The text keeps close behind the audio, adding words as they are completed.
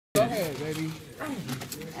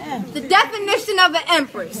The definition of an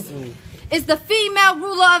empress is the female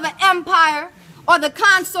ruler of an empire or the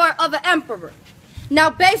consort of an emperor. Now,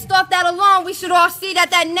 based off that alone, we should all see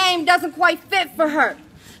that that name doesn't quite fit for her.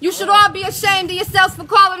 You should all be ashamed of yourselves for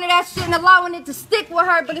calling her that shit and allowing it to stick with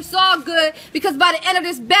her, but it's all good because by the end of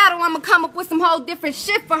this battle, I'm going to come up with some whole different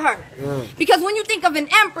shit for her. Because when you think of an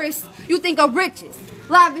empress, you think of riches,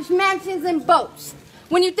 lavish mansions and boats.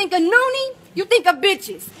 When you think of noonie, you think of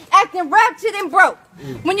bitches, acting ratchet and broke.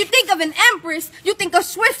 When you think of an empress, you think of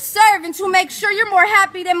swift servants who make sure you're more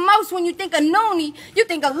happy than most. When you think of noonie, you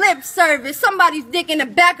think of lip service, somebody's dick in the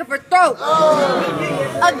back of her throat.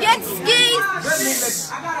 Against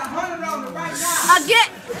skis,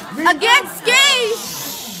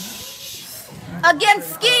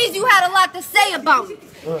 against skis, you had a lot to say about it.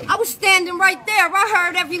 I was standing right there, I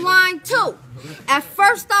heard every line too. At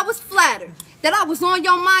first I was flattered that I was on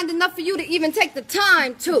your mind enough for you to even take the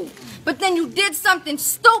time to. But then you did something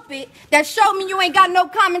stupid that showed me you ain't got no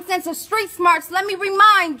common sense or street smarts. Let me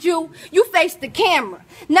remind you, you face the camera.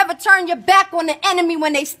 Never turn your back on the enemy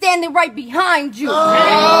when they standing right behind you.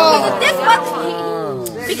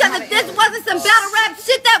 Because if this wasn't some battle rap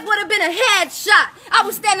shit, that would have been a headshot. I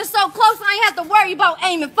was standing so close I ain't have to worry about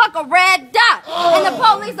aiming. Fuck a red dot. And the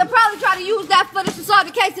police will probably try to use that footage to solve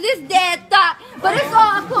the case of this dead thought. But it's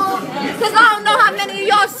all cool, because I don't know how many of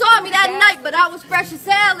y'all saw me that night, but I was fresh as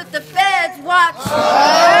hell if the feds watch.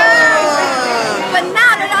 But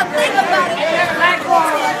now that I think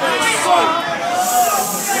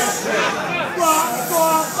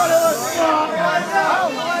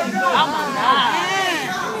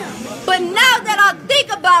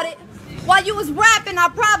about it, while you was rapping, I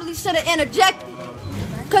probably should have interjected.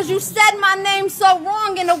 Because you said my name so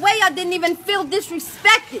wrong in a way I didn't even feel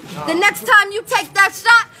disrespected. The next time you take that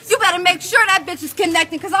shot, you better make sure that bitch is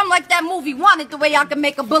connecting. Because I'm like that movie Wanted, the way I can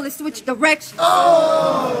make a bullet switch direction.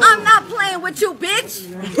 I'm not playing with you, bitch.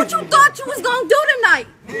 What you thought you was going to do tonight?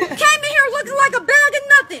 Came in here looking like a bag of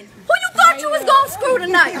nothing. Who you thought you was going to screw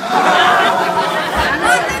tonight?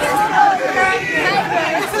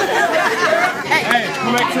 Hey,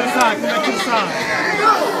 come back to the side, come back to the side.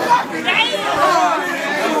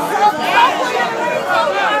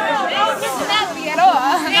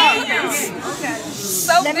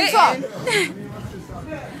 Let me talk.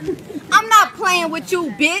 I'm not playing with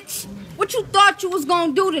you, bitch. What you thought you was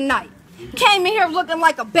gonna do tonight? Came in here looking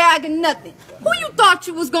like a bag of nothing. Who you thought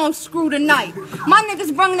you was gonna screw tonight? My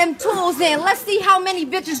niggas bring them tools in. Let's see how many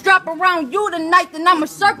bitches drop around you tonight, then I'ma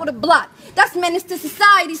circle the block. That's menace to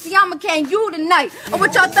society. See, I'ma cane you tonight. Or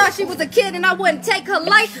what y'all thought she was a kid and I wouldn't take her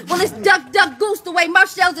life? Well, it's duck, duck, goose the way my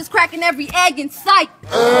shells is cracking every egg in sight.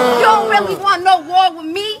 You don't really want no war with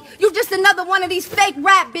me. You just another one of these fake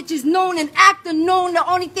rap bitches, noon and afternoon. The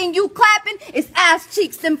only thing you clapping is ass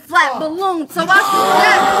cheeks and flat balloons. So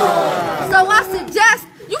I suggest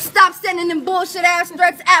you stop sending them bullshit ass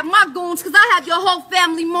threats at my goons, cause I have your whole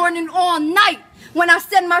family mourning all night when I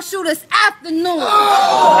send my shooters afternoon.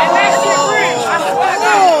 And that's your bridge.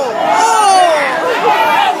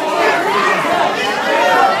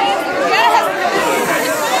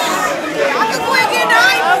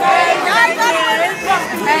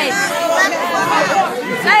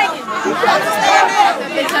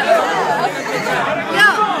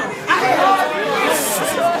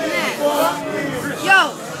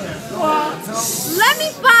 Let me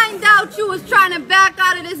find out you was trying to back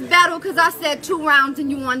out of this battle because I said 2 rounds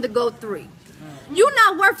and you wanted to go 3. You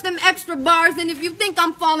not worth them extra bars, and if you think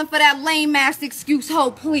I'm falling for that lame ass excuse,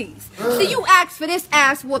 ho, please. See, you asked for this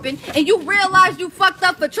ass whooping, and you realize you fucked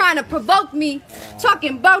up for trying to provoke me.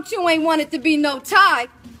 Talking about you ain't want it to be no tie.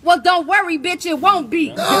 Well, don't worry, bitch, it won't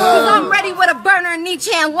be. Cause I'm ready with a burner in each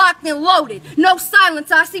hand, locked and loaded. No silence,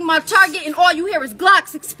 I see my target and all you hear is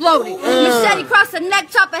Glocks exploding. Machete cross her neck,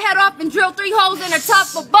 chop her head off and drill 3 holes in her top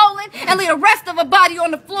for bowling. And leave the rest of her body on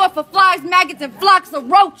the floor for flies, maggots, and flocks of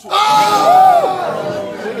roaches.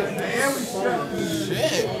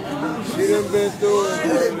 Shit. She done been through it.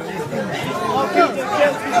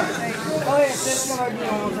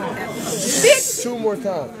 Bitch. 2 more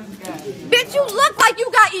times. Bitch, you look like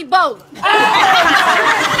you got Ebola.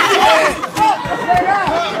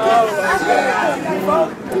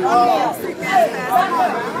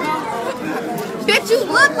 Bitch, you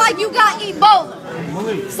look like you got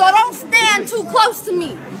Ebola. So don't stand too close to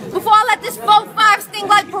me. Before I let this 4-5 sting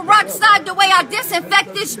like peroxide the way I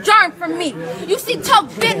disinfect this germ from me. You see, Toke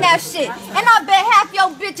been that shit. And I bet half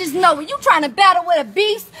your bitches know it. You trying to battle with a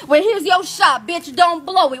beast? Well, here's your shot, bitch. Don't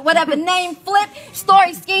blow it. Whatever name, flip,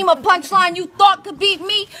 story, scheme, or punchline you thought could beat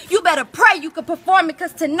me, you better pray you could perform it,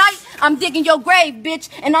 because tonight I'm digging your grave, bitch,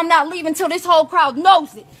 and I'm not leaving till this whole crowd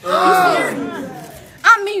knows it. You see?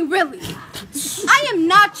 I mean, really, I am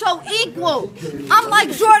not your equal. I'm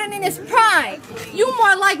like Jordan in his prime. You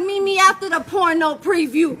more like Mimi after the porno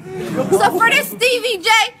preview. So for this Stevie J,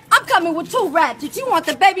 I'm coming with 2 ratchets. You want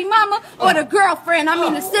the baby mama or the girlfriend? I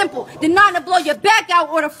mean the simple. The 9 to blow your back out,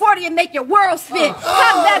 or the 40 and make your world spin.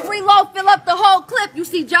 Come back, reload, fill up the whole clip. You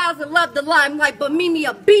see, Giles will love the limelight, but Mimi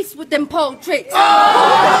a beast with them pole tricks. Okay,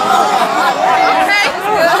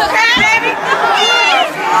 baby.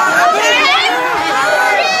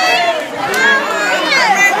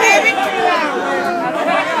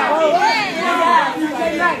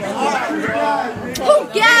 Who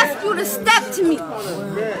gassed you to step to me?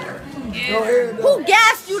 Who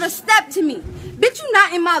gassed you to step to me? Bitch, you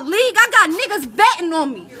not in my league. I got niggas betting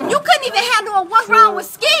on me. You couldn't even handle a 1 round with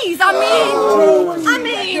skis. I mean,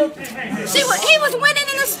 he was winning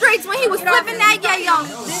in the streets when he was flipping that yayo.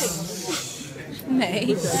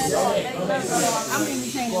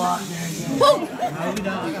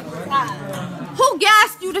 Who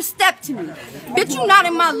gassed you to step to me? Bitch, you not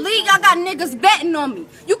in my league. I got niggas betting on me.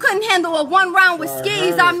 You couldn't handle a 1 round with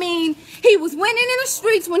skis. I mean, he was winning in the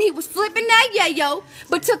streets when he was flipping that yayo,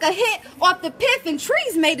 but took a hit off the piff and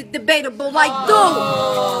trees made it debatable. Like, dude,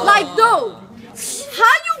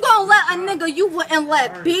 how you gonna let a nigga you wouldn't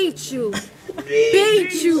let beat you?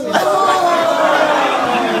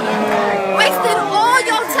 Wasted all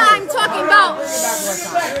your time talking about,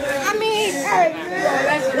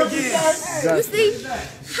 you see,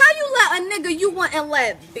 how you let a nigga you wouldn't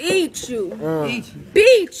let beat you?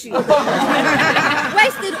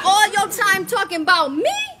 Wasted all your time talking about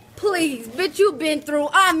me? Please, bitch, you been through,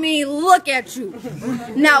 look at you.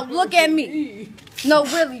 Now look at me. No,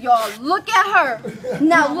 really, y'all, look at her.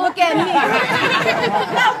 Now look at me.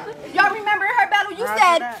 Now, y'all remember her battle? You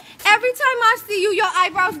said, every time I see you, your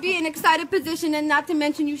eyebrows be in excited position, and not to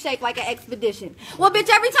mention you shape like an expedition. Well,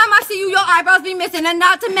 bitch, every time I see you, your eyebrows be missing, and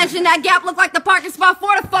not to mention that gap look like the parking spot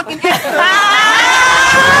for the fucking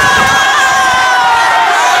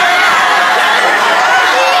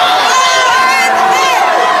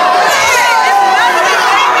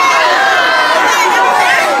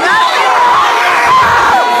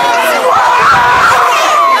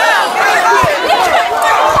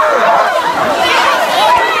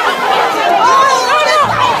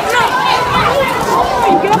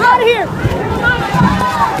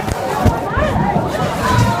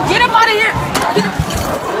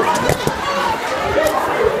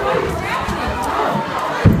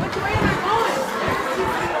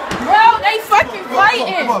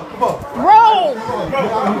Bro,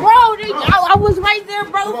 I was right there,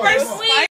 bro. First week.